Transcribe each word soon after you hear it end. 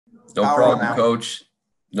No problem, Coach.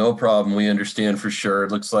 No problem. We understand for sure.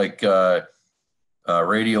 It looks like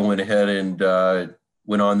radio went ahead and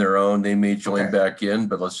went on their own. They may join back in,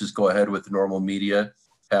 but let's just go ahead with the normal media.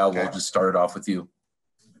 Hal, we'll just start it off with you.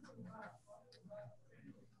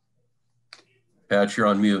 Pat, you're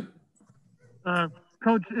on mute.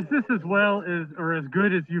 Coach, is this as well as or as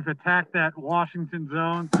good as you've attacked that Washington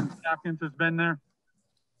zone since Atkins has been there?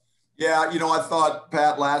 Yeah, I thought,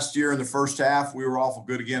 Pat, last year in the first half, we were awful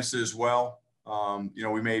good against it as well. I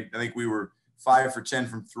think we were 5 for 10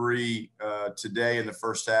 from three today in the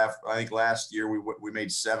first half. I think last year we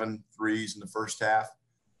made 7 threes in the first half.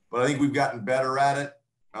 But I think we've gotten better at it.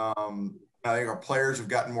 I think our players have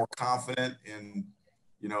gotten more confident and,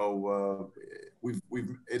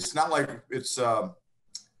 it's not like it's, one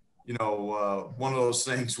of those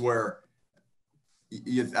things where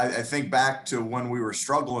I think back to when we were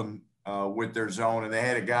struggling with their zone and they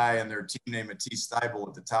had a guy in their team named Matisse Steibel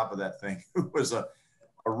at the top of that thing who was a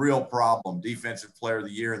real problem, defensive player of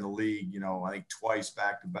the year in the league, I think twice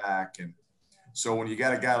back to back. And so when you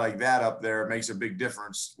got a guy like that up there, it makes a big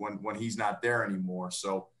difference when he's not there anymore.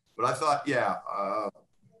 So, but I thought,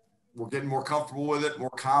 we're getting more comfortable with it, more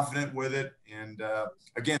confident with it. And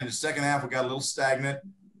again, in the second half, we got a little stagnant.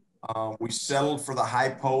 We settled for the high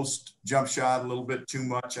post jump shot a little bit too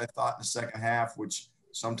much, I thought, in the second half, which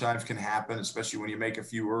sometimes can happen, especially when you make a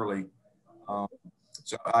few early.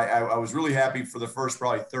 So I was really happy for the first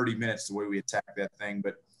probably 30 minutes the way we attacked that thing.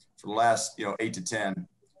 But for the last, 8 to 10,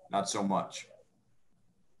 not so much.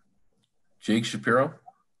 Jake Shapiro?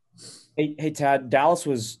 Hey, Tad, Dallas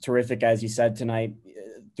was terrific, as you said tonight.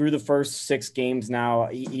 Through the first 6 games now,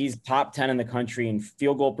 he's top 10 in the country in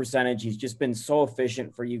field goal percentage. He's just been so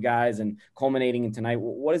efficient for you guys and culminating in tonight.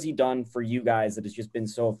 What has he done for you guys that has just been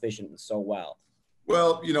so efficient and so well?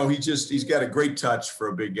 Well, he's got a great touch for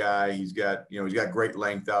a big guy. He's got great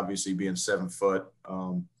length, obviously being 7 foot.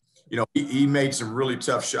 He made some really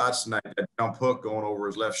tough shots tonight. That jump hook going over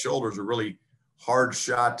his left shoulder is a really hard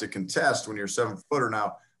shot to contest when you're a 7-footer.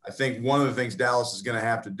 Now, I think one of the things Dallas is going to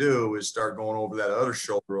have to do is start going over that other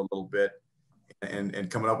shoulder a little bit and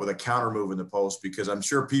coming up with a counter move in the post, because I'm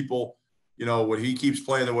sure people, when he keeps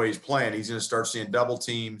playing the way he's playing, he's going to start seeing double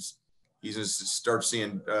teams. He's going to start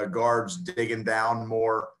seeing guards digging down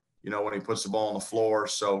more, when he puts the ball on the floor.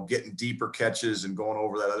 So getting deeper catches and going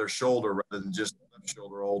over that other shoulder rather than just the left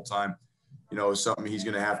shoulder all the time, is something he's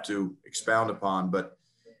going to have to expound upon. But,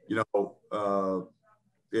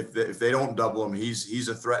 if they don't double him, he's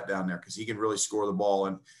a threat down there because he can really score the ball.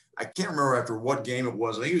 And I can't remember after what game it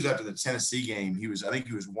was. I think it was after the Tennessee game. I think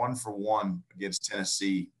he was 1 for 1 against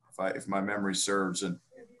Tennessee, if my memory serves. And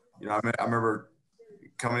I remember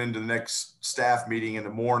coming into the next staff meeting in the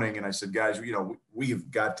morning, and I said, guys, we've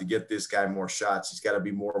got to get this guy more shots. He's got to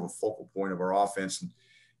be more of a focal point of our offense.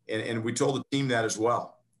 And we told the team that as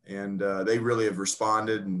well. And they really have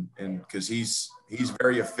responded, and because he's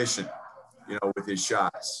very efficient, with his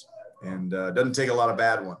shots, and doesn't take a lot of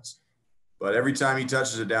bad ones. But every time he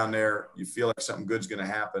touches it down there, you feel like something good's going to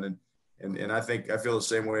happen. And I feel the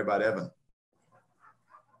same way about Evan.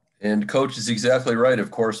 And Coach is exactly right.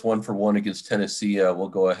 Of course, 1 for 1 against Tennessee. We'll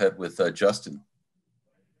go ahead with Justin.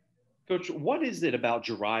 Coach, what is it about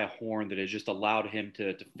Jeriah Horn that has just allowed him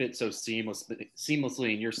to fit so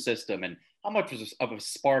seamlessly in your system? And how much of a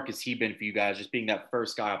spark has he been for you guys, just being that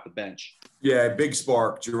first guy off the bench? Yeah, big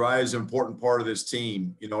spark. Jeriah is an important part of this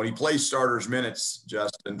team. And he plays starters minutes,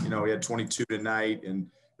 Justin. He had 22 tonight. And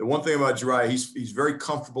the one thing about Jeriah, he's very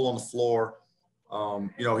comfortable on the floor.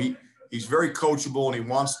 He's very coachable and he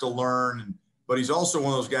wants to learn. But he's also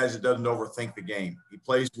one of those guys that doesn't overthink the game. He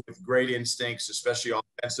plays with great instincts, especially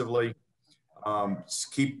offensively.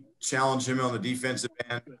 Keep challenging him on the defensive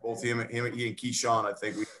end. Both he and Keyshawn, I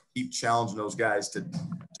think we keep challenging those guys to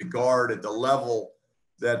guard at the level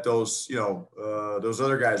that those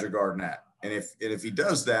other guys are guarding at. And if he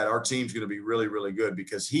does that, our team's going to be really, really good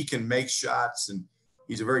because he can make shots and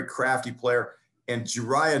he's a very crafty player. And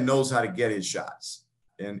Jeriah knows how to get his shots.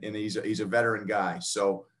 And he's a veteran guy.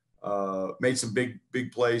 So made some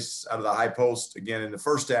big plays out of the high post again in the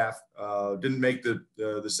first half. Didn't make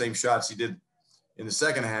the same shots he did in the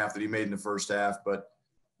second half that he made in the first half. But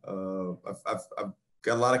I've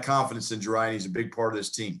got a lot of confidence in Jeriah, and he's a big part of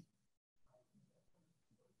this team.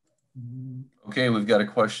 Okay, we've got a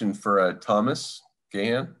question for Thomas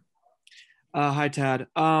Gahan. Hi, Tad.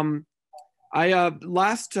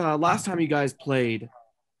 Last time you guys played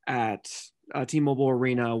at T-Mobile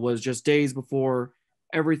Arena was just days before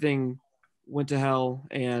everything went to hell,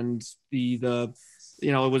 and it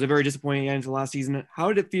was a very disappointing end to the last season. How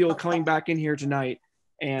did it feel coming back in here tonight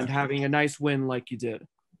and having a nice win like you did?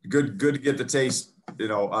 Good to get the taste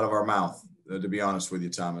out of our mouth, to be honest with you,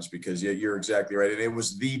 Thomas, because you're exactly right. And it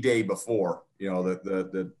was the day before,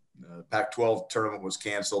 the Pac-12 tournament was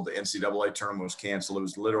canceled. The NCAA tournament was canceled. It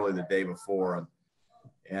was literally the day before.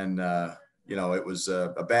 And it was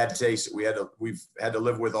a bad taste that we've had to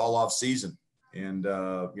live with all off season. And,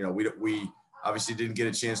 we obviously didn't get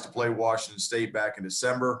a chance to play Washington State back in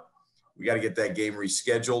December. We got to get that game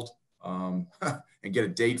rescheduled and get a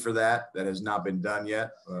date for that. That has not been done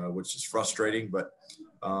yet, which is frustrating, but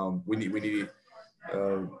we need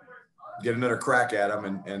to get another crack at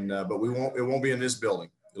them. But it won't be in this building.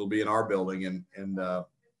 It'll be in our building.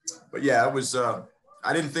 But yeah, it was,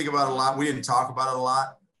 I didn't think about it a lot. We didn't talk about it a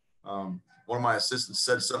lot. One of my assistants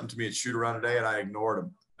said something to me at shoot around today and I ignored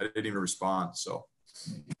him. I didn't even respond. So.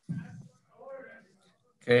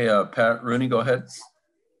 Okay. Pat Rooney, go ahead.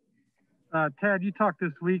 Tad, you talked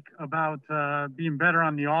this week about being better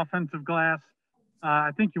on the offensive glass.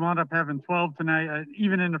 I think you wound up having 12 tonight.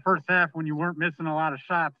 Even in the first half, when you weren't missing a lot of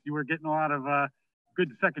shots, you were getting a lot of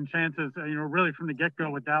good second chances. Really from the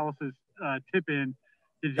get-go with Dallas's tip in.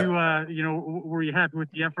 Did you, were you happy with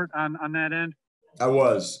the effort on that end? I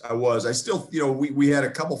was. I still, we had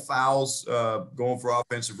a couple fouls going for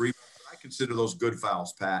offensive rebounds. I consider those good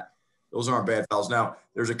fouls, Pat. Those aren't bad fouls. Now,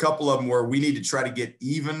 there's a couple of them where we need to try to get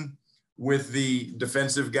even with the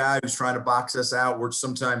defensive guy who's trying to box us out. We're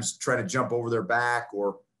sometimes trying to jump over their back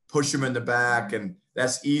or push them in the back, and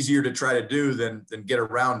that's easier to try to do than get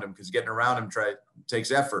around them, because getting around them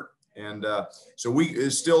takes effort. And so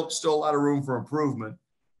there's still a lot of room for improvement.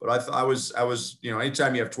 But I was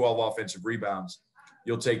anytime you have 12 offensive rebounds,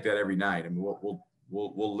 you'll take that every night. I mean,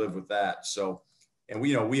 we'll live with that. So, and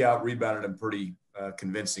we out rebounded them pretty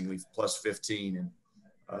convincingly, plus 15.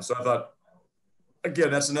 And so I thought,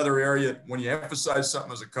 again, that's another area when you emphasize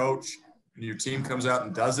something as a coach and your team comes out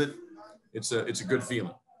and does it, it's a good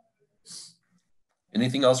feeling.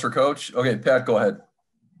 Anything else for Coach? Okay, Pat, go ahead.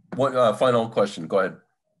 One final question. Go ahead.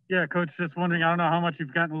 Yeah, Coach, just wondering, I don't know how much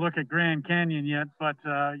you've gotten to look at Grand Canyon yet, but,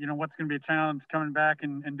 what's going to be a challenge coming back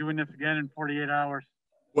and doing this again in 48 hours?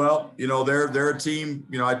 Well, they're a team.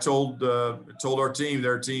 I told our team,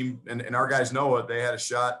 they're a team, and our guys know it. They had a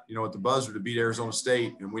shot, at the buzzer to beat Arizona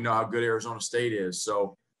State, and we know how good Arizona State is.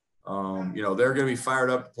 So, they're going to be fired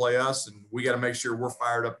up to play us, and we got to make sure we're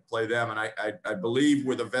fired up to play them. And I believe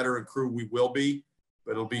with a veteran crew, we will be,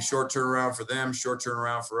 but it'll be short turnaround for them, short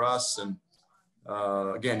turnaround for us. And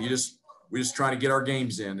again, we just trying to get our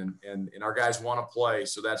games in, and our guys want to play.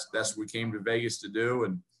 So that's what we came to Vegas to do.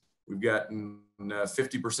 And we've gotten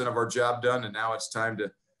 50% of our job done, and now it's time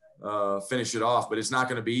to finish it off. But it's not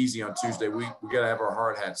going to be easy on Tuesday. We got to have our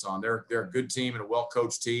hard hats on. They're a good team and a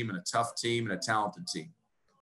well-coached team and a tough team and a talented team.